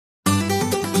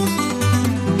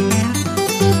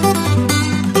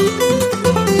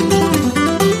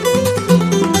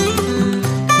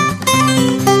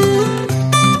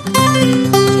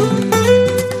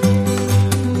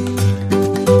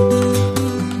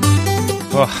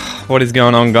Oh, what is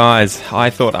going on, guys?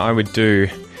 I thought I would do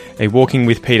a Walking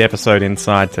with Pete episode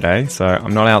inside today, so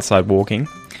I'm not outside walking.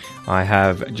 I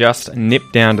have just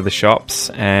nipped down to the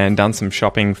shops and done some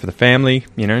shopping for the family,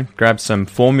 grabbed some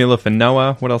formula for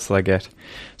Noah. What else did I get?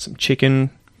 Some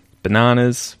chicken,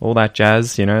 bananas, all that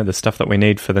jazz, the stuff that we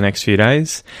need for the next few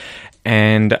days,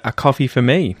 and a coffee for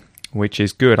me, which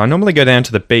is good. I normally go down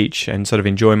to the beach and sort of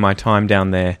enjoy my time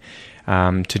down there,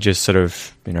 to just sort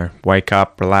of, wake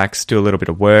up, relax, do a little bit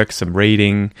of work, some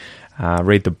reading,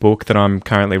 read the book that I'm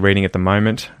currently reading at the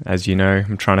moment. As you know,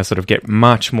 I'm trying to sort of get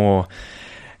much more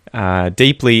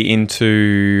deeply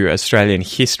into Australian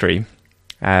history,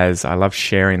 as I love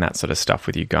sharing that sort of stuff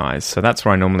with you guys. So that's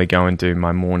where I normally go and do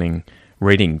my morning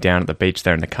reading, down at the beach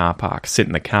there in the car park. Sit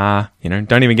in the car,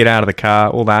 don't even get out of the car,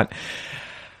 all that.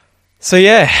 So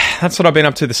yeah, that's what I've been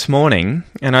up to this morning,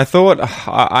 and I thought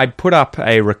I'd put up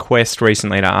a request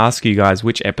recently to ask you guys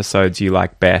which episodes you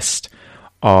like best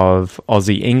of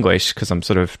Aussie English, because I'm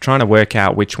sort of trying to work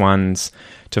out which ones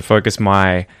to focus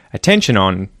my attention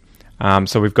on.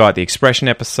 So we've got the expression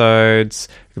episodes,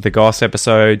 the goss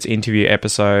episodes, interview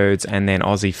episodes, and then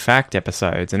Aussie fact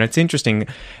episodes. And it's interesting,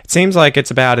 it seems like it's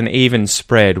about an even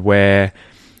spread where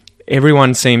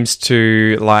everyone seems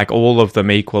to like all of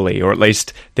them equally, or at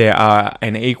least there are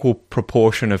an equal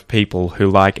proportion of people who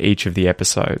like each of the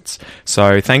episodes.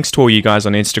 So thanks to all you guys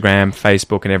on Instagram,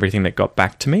 Facebook, and everything that got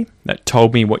back to me, that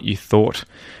told me what you thought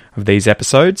of these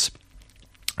episodes.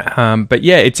 But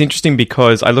yeah, it's interesting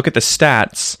because I look at the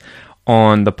stats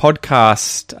on the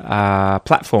podcast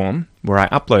platform where I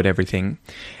upload everything,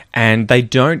 and they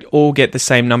don't all get the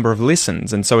same number of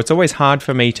listens. And so it's always hard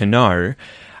for me to know,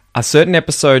 are certain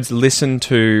episodes listened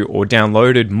to or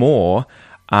downloaded more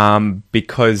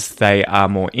because they are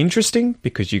more interesting,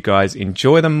 because you guys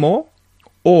enjoy them more?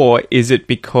 Or is it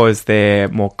because they're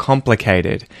more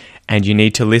complicated and you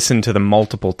need to listen to them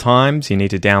multiple times, you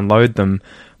need to download them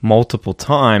multiple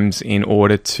times in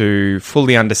order to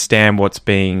fully understand what's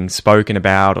being spoken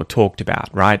about or talked about,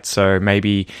 right? So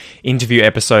maybe interview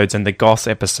episodes and the goss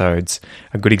episodes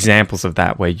are good examples of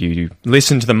that, where you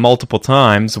listen to them multiple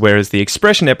times, whereas the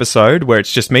expression episode, where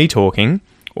it's just me talking,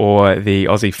 or the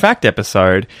Aussie fact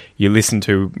episode, you listen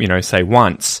to, say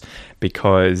once,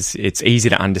 because it's easy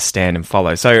to understand and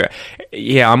follow. So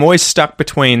yeah, I'm always stuck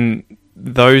between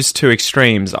those two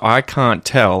extremes. I can't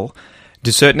tell,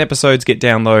 do certain episodes get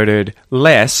downloaded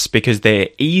less because they're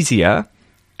easier,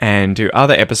 and do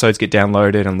other episodes get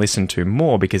downloaded and listened to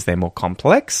more because they're more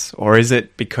complex? Or is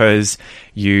it because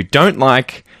you don't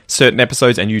like certain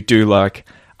episodes and you do like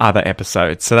other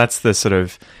episodes? So that's the sort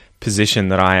of position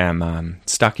that I am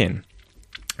stuck in.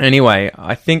 Anyway,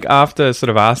 I think after sort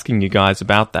of asking you guys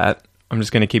about that, I'm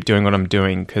just going to keep doing what I'm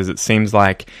doing, because it seems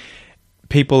like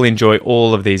people enjoy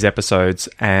all of these episodes,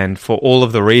 and for all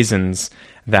of the reasons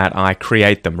that I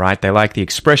create them, right? They like the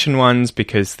expression ones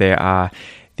because there are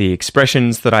the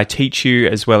expressions that I teach you,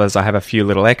 as well as I have a few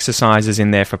little exercises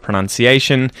in there for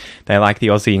pronunciation. They like the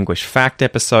Aussie English fact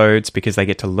episodes because they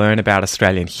get to learn about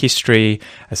Australian history,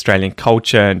 Australian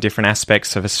culture, and different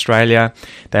aspects of Australia.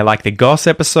 They like the goss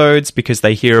episodes because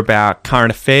they hear about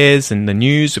current affairs and the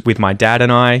news with my dad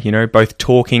and I, both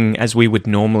talking as we would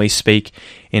normally speak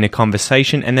in a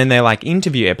conversation. And then they like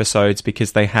interview episodes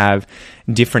because they have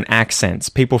different accents,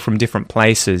 people from different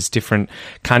places, different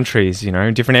countries,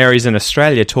 different areas in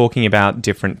Australia talking about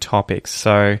different topics.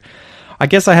 So I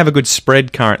guess I have a good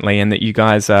spread currently, and that you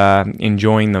guys are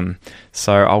enjoying them.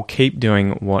 So I'll keep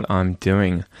doing what I'm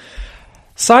doing.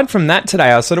 Aside from that,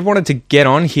 today I sort of wanted to get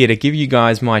on here to give you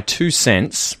guys my 2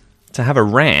 cents, to have a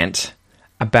rant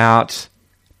about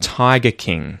Tiger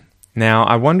King. Now,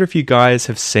 I wonder if you guys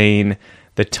have seen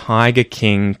the Tiger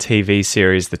King TV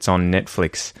series that's on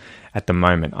Netflix at the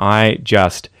moment. I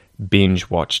just binge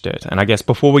watched it. And I guess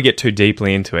before we get too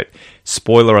deeply into it,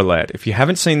 spoiler alert, if you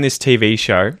haven't seen this TV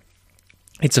show,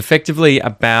 it's effectively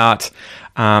about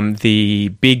the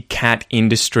big cat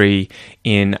industry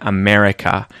in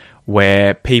America,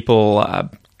 where people...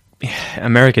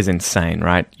 America's insane,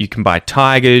 right? You can buy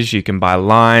tigers, you can buy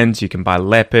lions, you can buy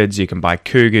leopards, you can buy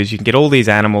cougars, you can get all these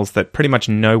animals that pretty much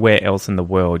nowhere else in the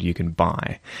world you can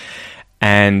buy.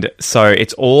 And so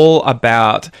it's all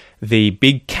about the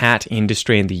big cat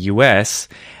industry in the US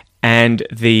and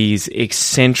these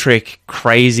eccentric,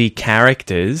 crazy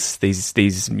characters, these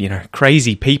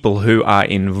crazy people who are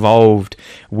involved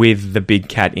with the big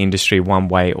cat industry one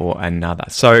way or another.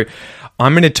 So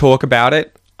I'm going to talk about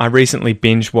it. I recently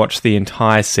binge-watched the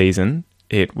entire season.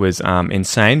 It was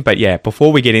insane. But yeah,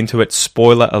 before we get into it,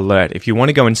 spoiler alert. If you want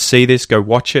to go and see this, go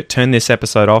watch it. Turn this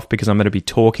episode off because I'm going to be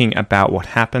talking about what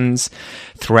happens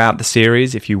throughout the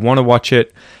series. If you want to watch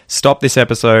it, stop this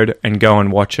episode and go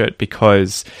and watch it,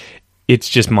 because it's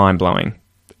just mind-blowing.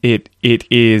 It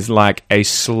is like a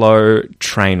slow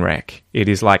train wreck. It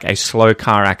is like a slow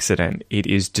car accident. It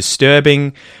is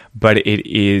disturbing, but it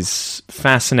is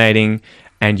fascinating,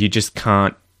 and you just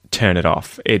can't turn it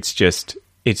off. It's just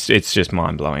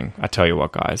mind-blowing. I tell you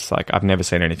what, guys, like, I've never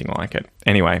seen anything like it.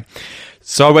 Anyway,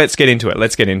 so let's get into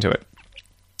it.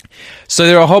 So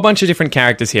there are a whole bunch of different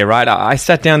characters here, right? I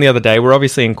sat down the other day. We're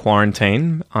obviously in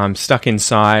quarantine. I'm stuck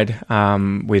inside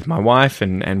with my wife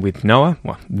and with Noah.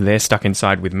 Well, they're stuck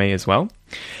inside with me as well.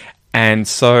 And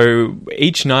so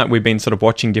each night we've been sort of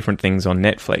watching different things on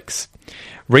Netflix.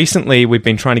 Recently, we've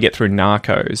been trying to get through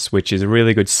Narcos, which is a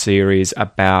really good series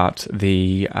about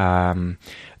the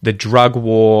drug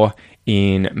war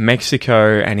in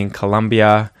Mexico and in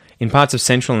Colombia, in parts of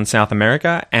Central and South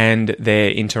America, and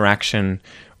their interaction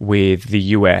with the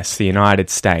US, the United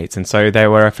States. And so they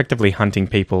were effectively hunting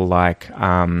people like,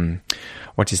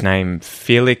 what's his name?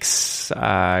 Felix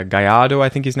Gallardo, I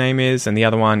think his name is. And the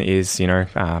other one is,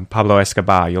 Pablo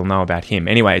Escobar. You'll know about him.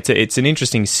 Anyway, it's an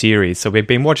interesting series. So we've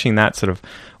been watching that sort of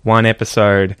one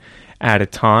episode at a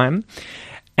time.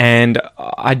 And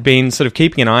I'd been sort of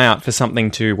keeping an eye out for something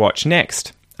to watch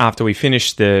next after we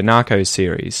finished the Narcos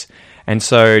series. And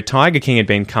so Tiger King had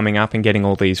been coming up and getting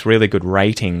all these really good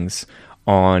ratings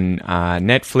on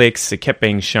Netflix. It kept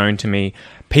being shown to me.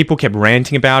 People kept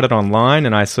ranting about it online,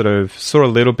 and I sort of saw a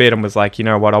little bit and was like, you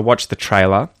know what, I'll watch the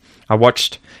trailer. I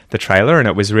watched the trailer, and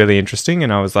it was really interesting,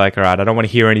 and I was like, all right, I don't want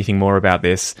to hear anything more about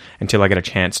this until I get a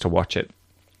chance to watch it.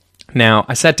 Now,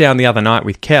 I sat down the other night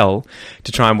with Kel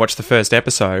to try and watch the first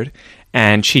episode,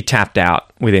 and she tapped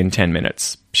out within 10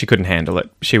 minutes. She couldn't handle it.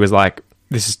 She was like,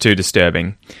 this is too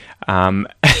disturbing. And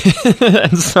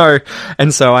so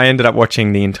I ended up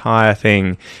watching the entire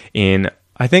thing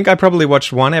I think I probably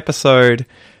watched one episode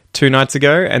 2 nights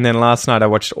ago, and then last night I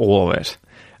watched all of it.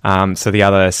 So the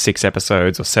other 6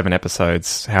 episodes or 7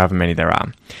 episodes, however many there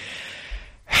are.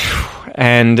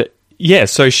 And yeah,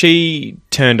 so she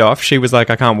turned off. She was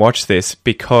like, I can't watch this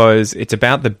because it's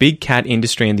about the big cat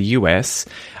industry in the US.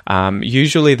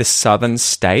 Usually the southern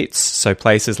states, so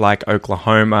places like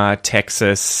Oklahoma,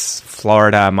 Texas,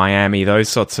 Florida, Miami, those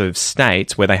sorts of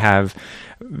states where they have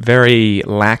very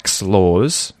lax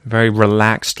laws, very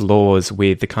relaxed laws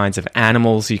with the kinds of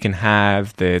animals you can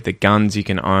have, the guns you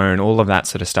can own, all of that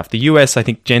sort of stuff. The US, I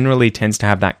think, generally tends to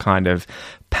have that kind of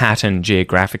pattern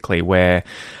geographically where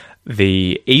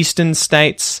the eastern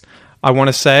states, I want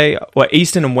to say, well,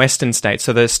 eastern and western states,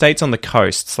 so the states on the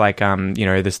coasts, like,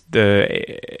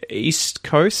 the east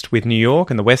coast with New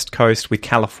York and the west coast with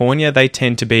California, they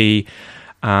tend to be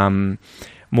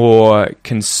more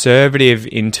conservative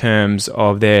in terms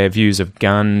of their views of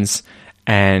guns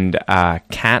and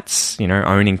cats,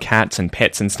 owning cats and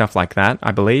pets and stuff like that,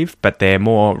 I believe, but they're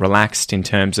more relaxed in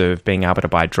terms of being able to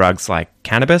buy drugs like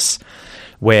cannabis,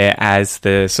 whereas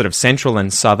the sort of central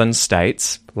and southern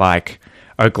states, like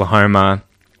Oklahoma,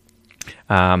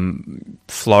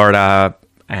 Florida,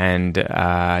 and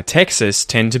Texas,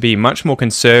 tend to be much more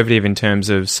conservative in terms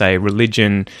of, say,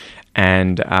 religion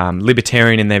and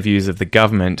libertarian in their views of the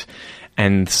government,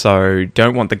 and so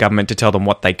don't want the government to tell them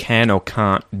what they can or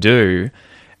can't do,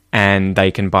 and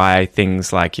they can buy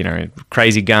things like,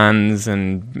 crazy guns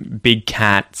and big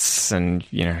cats and,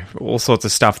 all sorts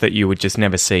of stuff that you would just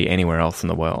never see anywhere else in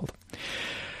the world.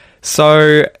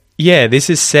 So, yeah, this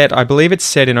is set, I believe it's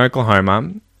set in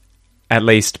Oklahoma, at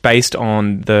least based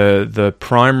on the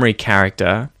primary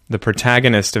character, the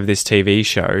protagonist of this TV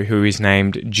show, who is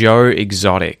named Joe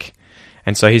Exotic.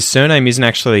 And so his surname isn't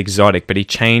actually Exotic, but he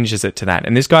changes it to that.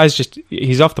 And this guy's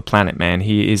he's off the planet, man.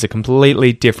 He is a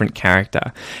completely different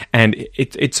character. And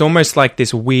it's almost like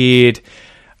this weird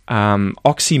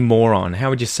oxymoron. How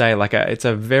would you say? It's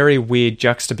a very weird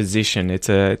juxtaposition. It's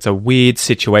a weird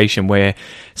situation where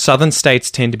southern states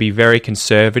tend to be very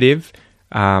conservative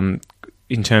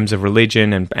in terms of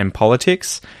religion and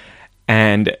politics.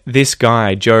 And this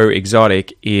guy, Joe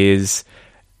Exotic, is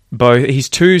he's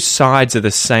two sides of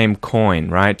the same coin,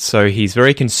 right? So he's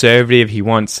very conservative.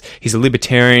 He's a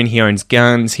libertarian. He owns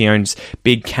guns. He owns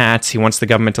big cats. He wants the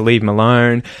government to leave him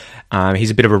alone. He's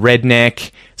a bit of a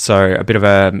redneck, so a bit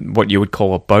of what you would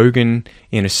call a bogan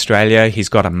in Australia. He's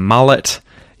got a mullet,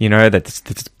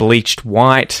 that's bleached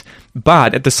white.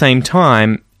 But at the same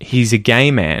time, he's a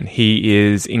gay man. He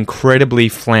is incredibly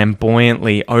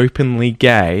flamboyantly, openly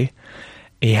gay.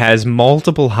 He has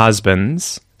multiple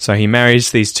husbands. So he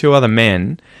marries these 2 other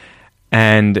men,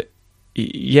 and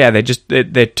yeah,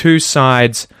 they're 2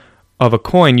 sides of a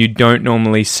coin you don't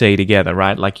normally see together,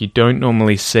 right? Like, you don't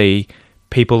normally see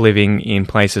people living in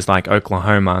places like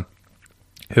Oklahoma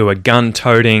who are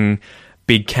gun-toting,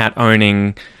 big cat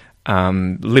owning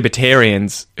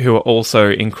libertarians who are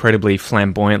also incredibly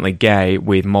flamboyantly gay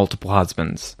with multiple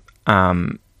husbands.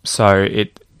 For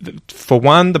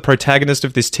one, the protagonist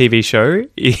of this TV show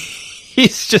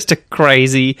is just a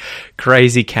crazy,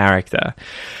 crazy character.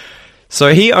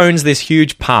 So he owns this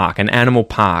huge park, an animal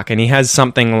park, and he has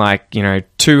something like,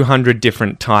 200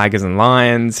 different tigers and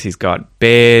lions. He's got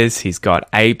bears, he's got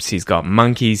apes, he's got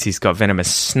monkeys, he's got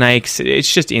venomous snakes.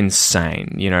 It's just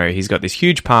insane. He's got this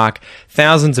huge park,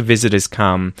 thousands of visitors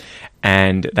come,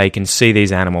 and they can see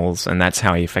these animals, and that's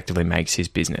how he effectively makes his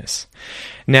business.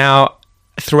 Now,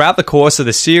 throughout the course of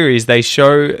the series, they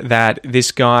show that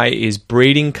this guy is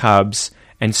breeding cubs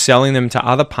and selling them to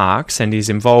other parks, and is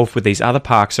involved with these other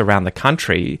parks around the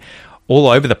country, all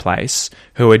over the place,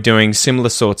 who are doing similar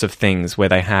sorts of things where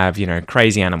they have,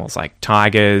 crazy animals like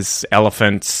tigers,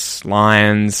 elephants,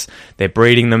 lions. They're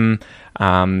breeding them.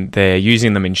 They're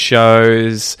using them in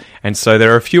shows. And so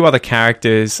there are a few other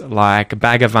characters like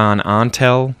Bhagavan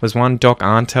Antel was one, Doc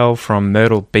Antel from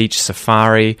Myrtle Beach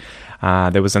Safari.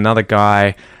 There was another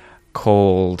guy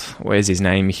called, where's his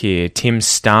name here? Tim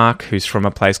Stark, who's from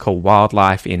a place called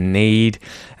Wildlife in Need.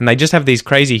 And they just have these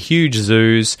crazy huge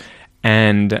zoos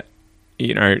and,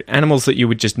 animals that you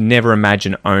would just never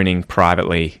imagine owning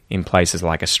privately in places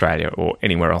like Australia or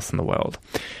anywhere else in the world.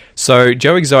 So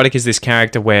Joe Exotic is this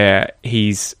character where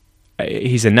he's a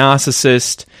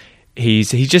narcissist. He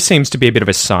just seems to be a bit of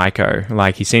a psycho.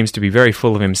 Like, he seems to be very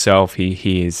full of himself.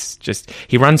 He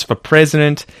runs for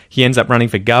president. He ends up running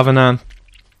for governor.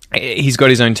 He's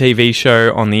got his own TV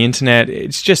show on the internet.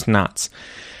 It's just nuts.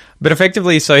 But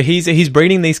effectively, so he's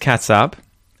breeding these cats up,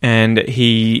 and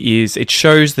it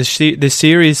shows the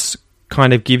series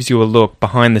kind of gives you a look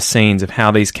behind the scenes of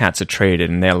how these cats are treated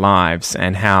in their lives,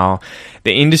 and how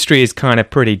the industry is kind of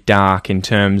pretty dark in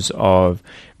terms of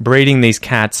breeding these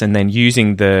cats and then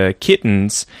using the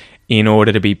kittens in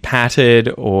order to be patted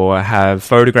or have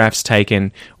photographs taken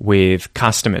with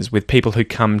customers, with people who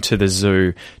come to the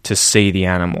zoo to see the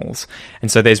animals.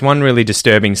 And so there's one really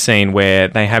disturbing scene where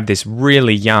they have this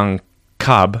really young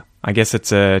cub, I guess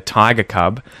it's a tiger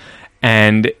cub,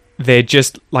 and they're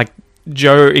just like,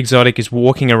 Joe Exotic is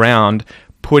walking around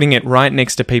putting it right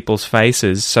next to people's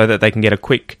faces so that they can get a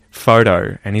quick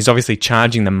photo, and he's obviously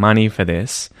charging them money for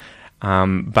this,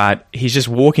 but he's just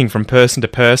walking from person to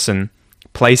person,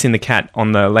 placing the cat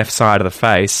on the left side of the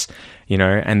face,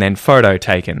 and then photo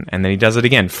taken, and then he does it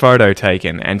again, photo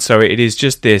taken. And so it is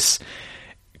just this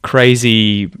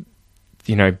crazy,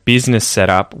 business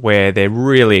setup where they're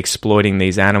really exploiting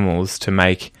these animals to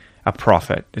make a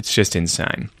profit. It's just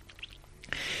insane.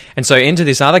 And so into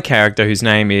this other character whose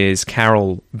name is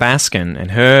Carol Baskin,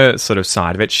 and her sort of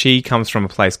side of it, she comes from a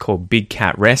place called Big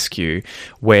Cat Rescue,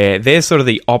 where they're sort of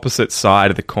the opposite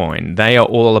side of the coin. They are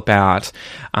all about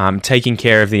taking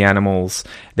care of the animals.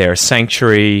 They're a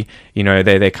sanctuary.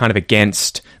 They're kind of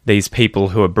against these people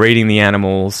who are breeding the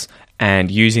animals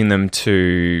and using them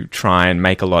to try and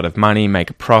make a lot of money, make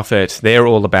a profit. They're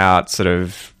all about sort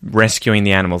of rescuing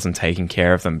the animals and taking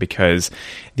care of them, because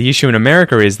the issue in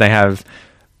America is they have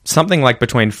something like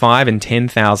between 5,000 and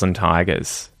 10,000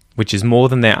 tigers, which is more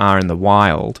than there are in the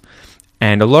wild.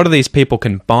 And a lot of these people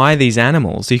can buy these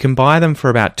animals. You can buy them for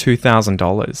about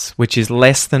 $2,000, which is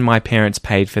less than my parents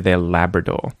paid for their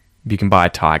Labrador. You can buy a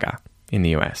tiger in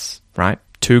the US, right?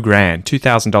 $2,000,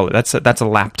 $2,000. That's a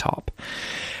laptop.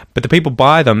 But the people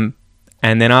buy them,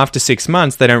 and then after 6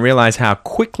 months, they don't realize how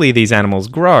quickly these animals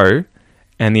grow,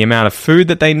 and the amount of food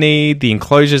that they need, the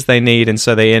enclosures they need, and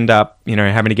so they end up,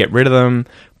 having to get rid of them,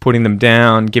 putting them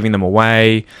down, giving them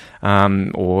away,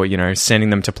 or, sending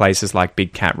them to places like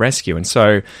Big Cat Rescue. And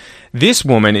so this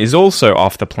woman is also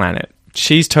off the planet.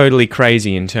 She's totally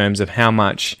crazy in terms of how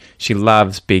much she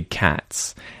loves big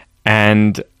cats.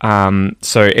 And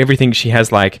so everything she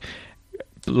has, like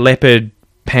leopard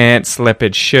pants,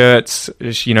 leopard shirts,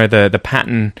 the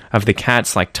pattern of the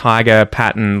cats, like tiger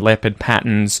pattern, leopard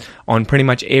patterns on pretty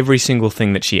much every single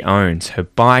thing that she owns. Her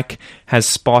bike has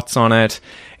spots on it.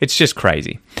 It's just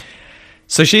crazy.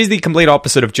 So she's the complete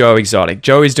opposite of Joe Exotic.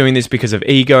 Joe is doing this because of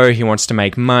ego. He wants to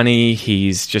make money.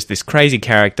 He's just this crazy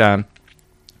character.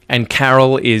 And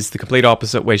Carol is the complete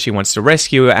opposite, where she wants to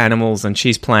rescue animals, and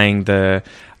she's playing the,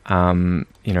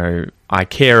 I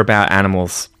care about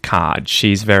animals card.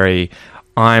 She's very,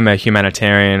 I'm a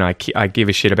humanitarian. I give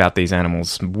a shit about these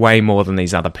animals way more than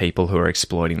these other people who are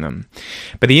exploiting them.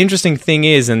 But the interesting thing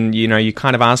is, and you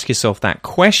kind of ask yourself that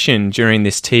question during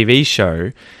this TV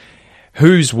show,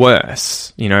 who's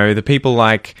worse? The people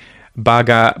like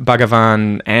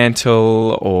Bhagavan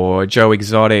Antle or Joe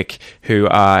Exotic, who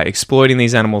are exploiting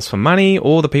these animals for money,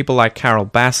 or the people like Carole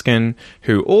Baskin,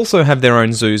 who also have their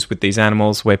own zoos with these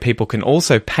animals where people can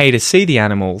also pay to see the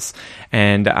animals.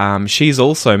 And she's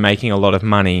also making a lot of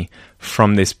money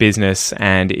from this business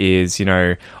and is,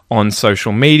 on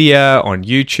social media, on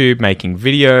YouTube, making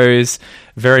videos,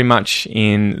 very much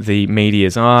in the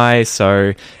media's eye.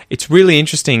 So it's really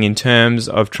interesting in terms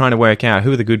of trying to work out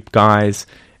who are the good guys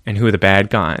and who are the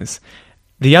bad guys.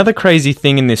 The other crazy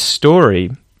thing in this story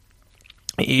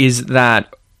is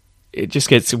that it just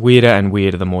gets weirder and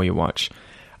weirder the more you watch.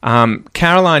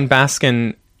 Caroline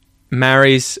Baskin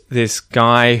marries this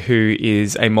guy who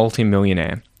is a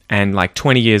multimillionaire and like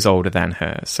 20 years older than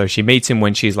her. So she meets him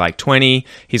when she's like 20.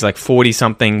 He's like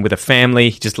 40-something with a family.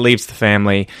 He just leaves the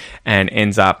family and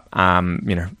ends up,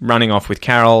 running off with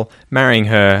Carol, marrying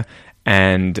her,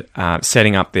 and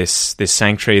setting up this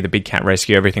sanctuary, the Big Cat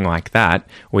Rescue, everything like that,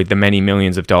 with the many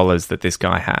millions of dollars that this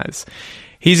guy has.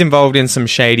 He's involved in some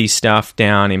shady stuff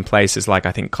down in places like,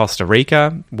 I think, Costa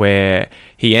Rica, where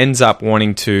he ends up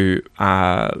wanting to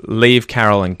leave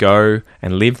Carol and go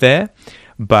and live there,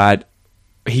 but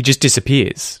he just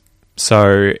disappears.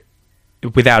 So,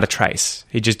 without a trace,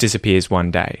 he just disappears one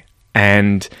day.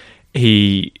 And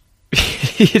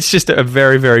it's just a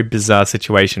very, very bizarre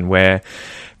situation where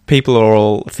people are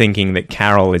all thinking that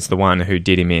Carol is the one who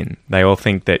did him in. They all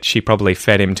think that she probably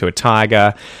fed him to a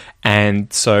tiger.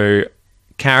 And so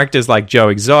characters like Joe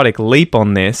Exotic leap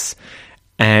on this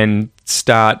and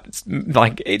start,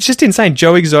 it's just insane.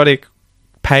 Joe Exotic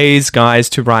pays guys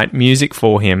to write music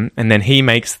for him, and then he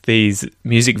makes these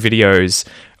music videos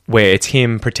where it's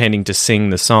him pretending to sing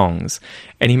the songs.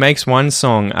 And he makes one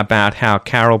song about how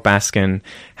Carole Baskin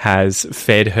has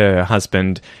fed her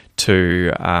husband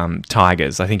to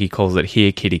tigers. I think he calls it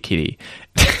 "Here, Kitty, Kitty."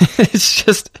 It's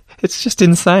just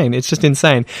insane. It's just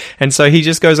insane. And so he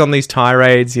just goes on these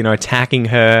tirades, attacking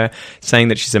her, saying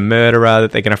that she's a murderer,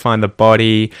 that they're going to find the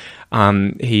body.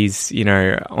 He's,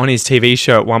 on his TV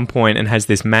show at one point and has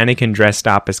this mannequin dressed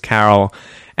up as Carol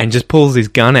and just pulls his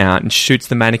gun out and shoots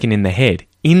the mannequin in the head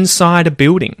inside a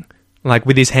building, like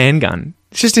with his handgun.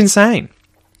 It's just insane.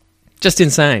 Just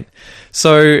insane.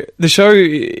 So the show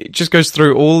just goes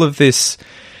through all of these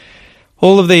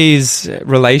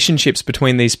relationships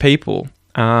between these people.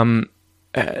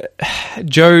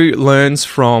 Joe learns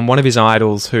from one of his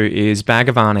idols, who is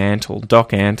Bhagavan Antle,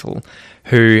 Doc Antle,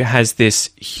 who has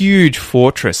this huge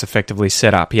fortress effectively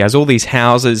set up. He has all these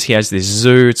houses, he has this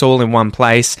zoo, it's all in one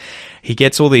place. He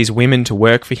gets all these women to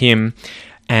work for him,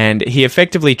 and he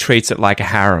effectively treats it like a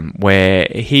harem, where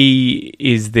he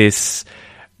is this,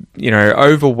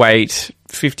 overweight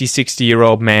 50,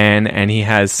 60-year-old man, and he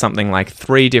has something like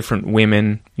 3 different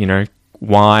women,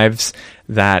 wives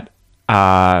that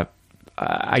are,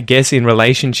 I guess, in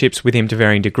relationships with him to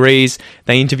varying degrees.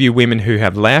 They interview women who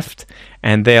have left,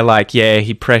 and they're like, yeah,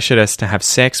 he pressured us to have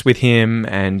sex with him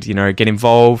and, get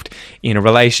involved in a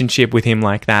relationship with him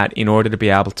like that in order to be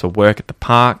able to work at the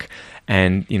park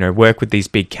and, work with these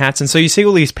big cats. And so you see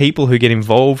all these people who get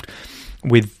involved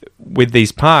with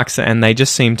these parks, and they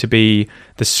just seem to be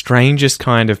the strangest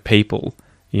kind of people.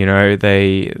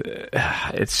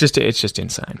 It's just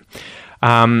insane.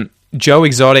 Joe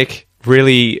Exotic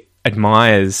really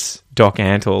admires Doc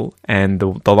Antle and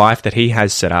the life that he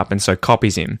has set up, and so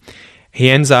copies him. He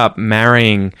ends up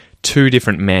marrying 2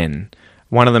 different men.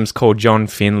 One of them's called John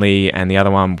Finley, and the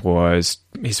other one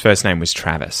his first name was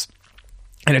Travis.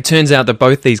 And it turns out that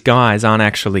both these guys aren't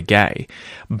actually gay,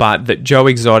 but that Joe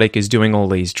Exotic is doing all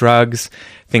these drugs,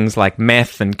 things like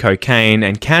meth and cocaine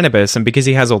and cannabis, and because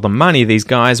he has all the money, these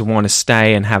guys want to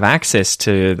stay and have access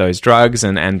to those drugs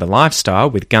and the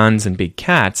lifestyle with guns and big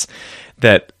cats,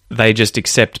 that they just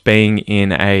accept being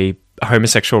in a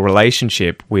homosexual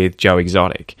relationship with Joe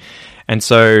Exotic. And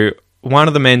so one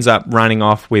of them ends up running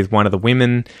off with one of the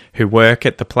women who work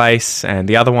at the place, and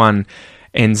the other one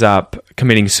ends up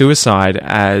committing suicide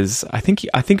as, I think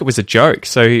it was a joke.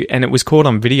 And it was caught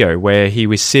on video where he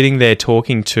was sitting there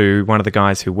talking to one of the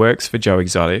guys who works for Joe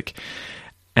Exotic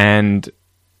and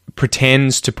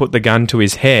pretends to put the gun to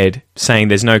his head, saying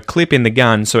there's no clip in the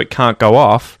gun so it can't go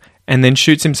off, and then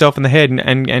shoots himself in the head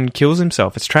and kills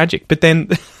himself. It's tragic. But then,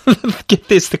 get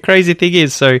this, the crazy thing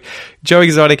is, so Joe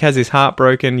Exotic has his heart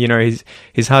broken.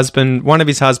 His husband, one of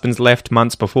his husbands left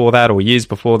months before that or years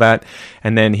before that,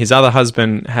 and then his other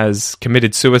husband has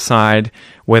committed suicide,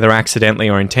 whether accidentally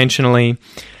or intentionally.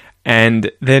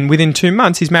 And then within 2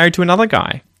 months, he's married to another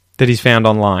guy that he's found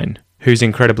online who's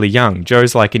incredibly young.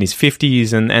 Joe's like in his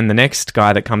 50s, and the next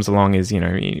guy that comes along is,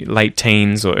 late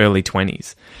teens or early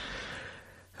 20s.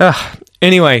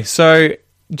 Anyway, so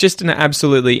just an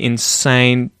absolutely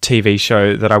insane TV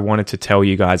show that I wanted to tell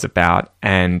you guys about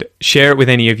and share it with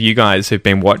any of you guys who've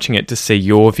been watching it to see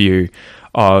your view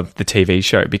of the TV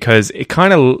show, because it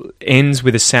kind of ends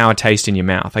with a sour taste in your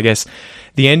mouth. I guess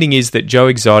the ending is that Joe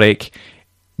Exotic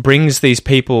brings these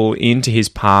people into his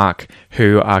park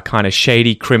who are kind of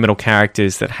shady criminal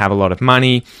characters that have a lot of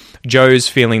money. Joe's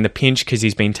feeling the pinch because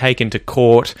he's been taken to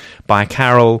court by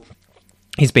Carol.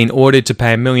 He's been ordered to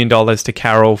pay $1 million to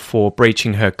Carol for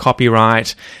breaching her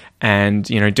copyright and,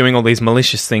 doing all these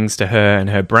malicious things to her and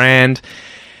her brand.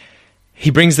 He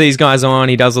brings these guys on.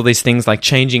 He does all these things like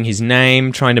changing his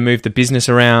name, trying to move the business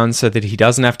around so that he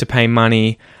doesn't have to pay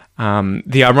money.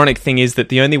 The ironic thing is that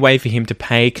the only way for him to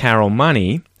pay Carol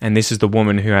money, and this is the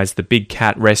woman who has the big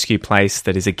cat rescue place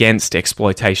that is against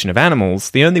exploitation of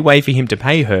animals, the only way for him to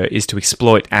pay her is to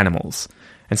exploit animals.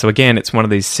 And so again, it's one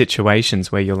of these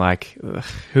situations where you're like,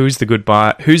 who's the good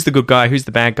guy? Who's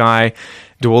the bad guy?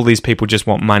 Do all these people just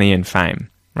want money and fame,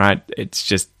 right? It's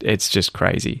just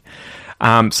crazy.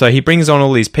 So he brings on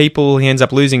all these people. He ends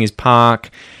up losing his park,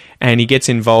 and he gets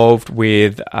involved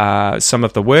with some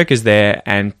of the workers there,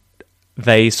 and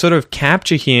they sort of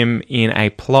capture him in a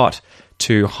plot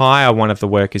to hire one of the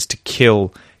workers to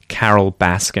kill Carol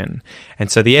Baskin.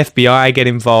 And so the FBI get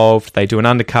involved, they do an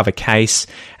undercover case,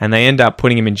 and they end up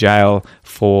putting him in jail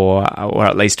for, or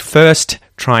at least first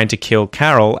trying to kill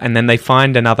Carol, and then they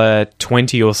find another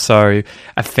 20 or so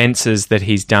offences that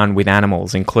he's done with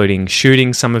animals, including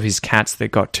shooting some of his cats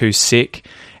that got too sick,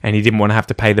 and he didn't want to have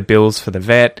to pay the bills for the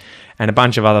vet, and a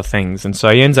bunch of other things. And so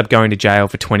he ends up going to jail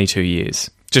for 22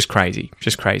 years. Just crazy.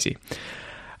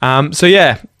 So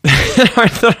yeah, I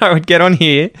thought I would get on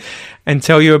here and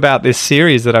tell you about this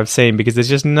series that I've seen, because there's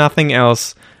just nothing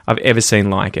else I've ever seen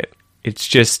like it. It's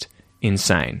just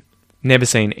insane. Never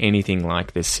seen anything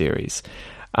like this series.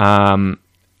 And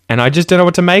I just don't know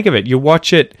what to make of it. You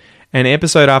watch it, and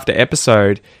episode after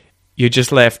episode, you're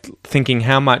just left thinking,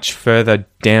 how much further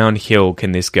downhill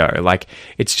can this go? Like,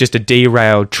 it's just a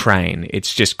derailed train.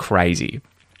 It's just crazy.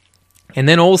 And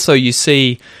then also you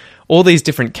see all these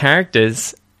different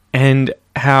characters and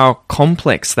how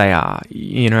complex they are.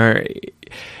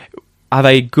 Are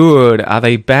they good? Are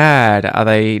they bad? Are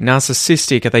they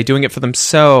narcissistic? Are they doing it for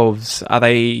themselves? Are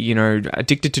they,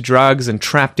 addicted to drugs and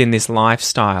trapped in this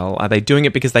lifestyle? Are they doing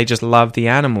it because they just love the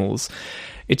animals?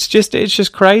 It's just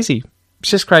crazy. It's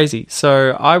just crazy.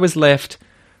 So I was left,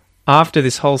 after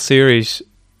this whole series,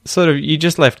 you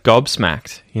just left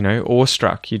gobsmacked,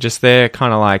 awestruck. You're just there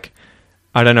kind of like,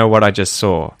 I don't know what I just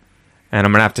saw. And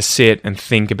I'm going to have to sit and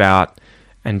think about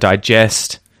and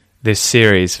digest this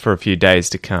series for a few days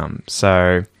to come.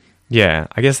 So, yeah,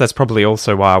 I guess that's probably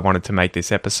also why I wanted to make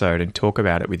this episode and talk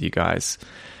about it with you guys.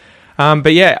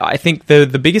 But yeah, I think the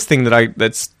biggest thing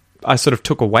that I sort of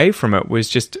took away from it was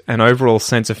just an overall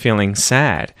sense of feeling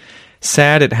sad.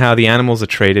 Sad at how the animals are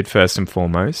treated, first and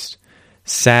foremost.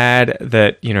 Sad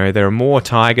that, there are more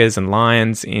tigers and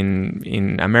lions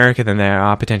in America than there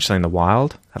are potentially in the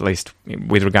wild, at least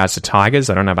with regards to tigers.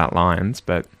 I don't know about lions,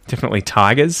 but definitely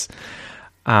tigers.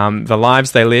 The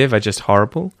lives they live are just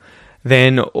horrible.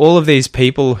 Then all of these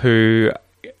people who,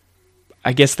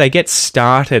 I guess they get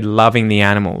started loving the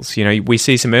animals. We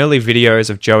see some early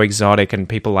videos of Joe Exotic and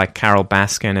people like Carol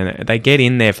Baskin, and they get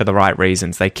in there for the right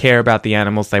reasons. They care about the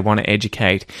animals, they want to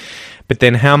educate. But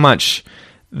then how much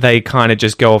they kind of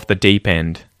just go off the deep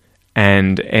end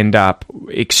and end up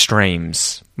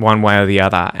extremes one way or the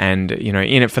other, and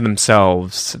in it for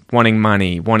themselves, wanting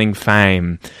money, wanting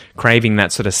fame, craving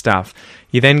that sort of stuff.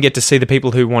 You then get to see the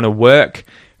people who want to work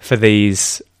for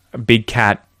these big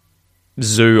cat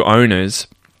zoo owners,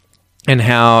 and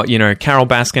how, Carol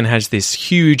Baskin has this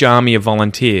huge army of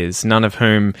volunteers, none of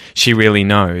whom she really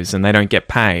knows, and they don't get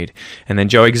paid. And then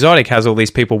Joe Exotic has all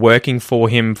these people working for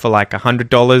him for like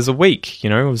 $100 a week.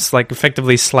 It's like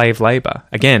effectively slave labor.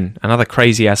 Again, another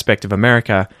crazy aspect of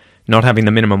America, not having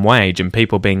the minimum wage and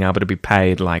people being able to be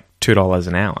paid like $2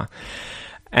 an hour.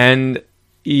 And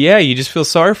yeah, you just feel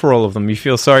sorry for all of them. You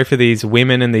feel sorry for these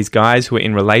women and these guys who are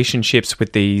in relationships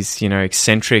with these,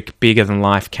 eccentric,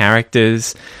 bigger-than-life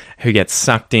characters who get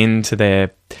sucked into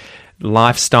their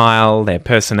lifestyle, their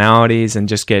personalities, and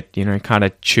just get, kind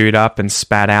of chewed up and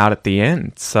spat out at the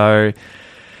end. So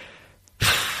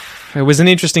it was an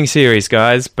interesting series,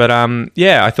 guys. But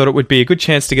yeah, I thought it would be a good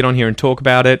chance to get on here and talk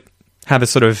about it, have a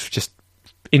sort of just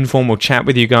informal chat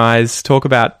with you guys, talk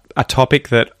about a topic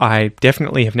that I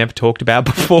definitely have never talked about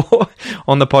before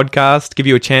on the podcast, give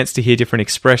you a chance to hear different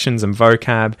expressions and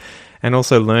vocab, and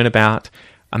also learn about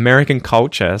American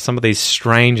culture, some of these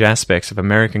strange aspects of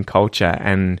American culture,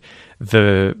 and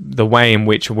the way in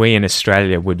which we in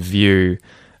Australia would view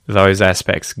those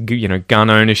aspects. Gun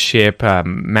ownership,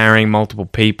 marrying multiple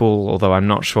people, although I'm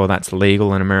not sure that's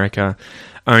legal in America.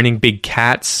 Owning big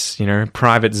cats,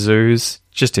 private zoos,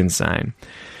 just insane.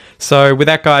 So with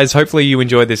that, guys, hopefully you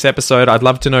enjoyed this episode. I'd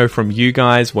love to know from you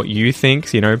guys what you think.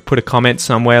 Put a comment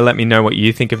somewhere. Let me know what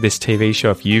you think of this TV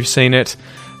show if you've seen it.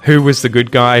 Who was the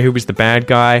good guy? Who was the bad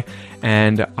guy?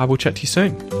 And I will chat to you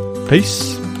soon.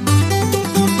 Peace.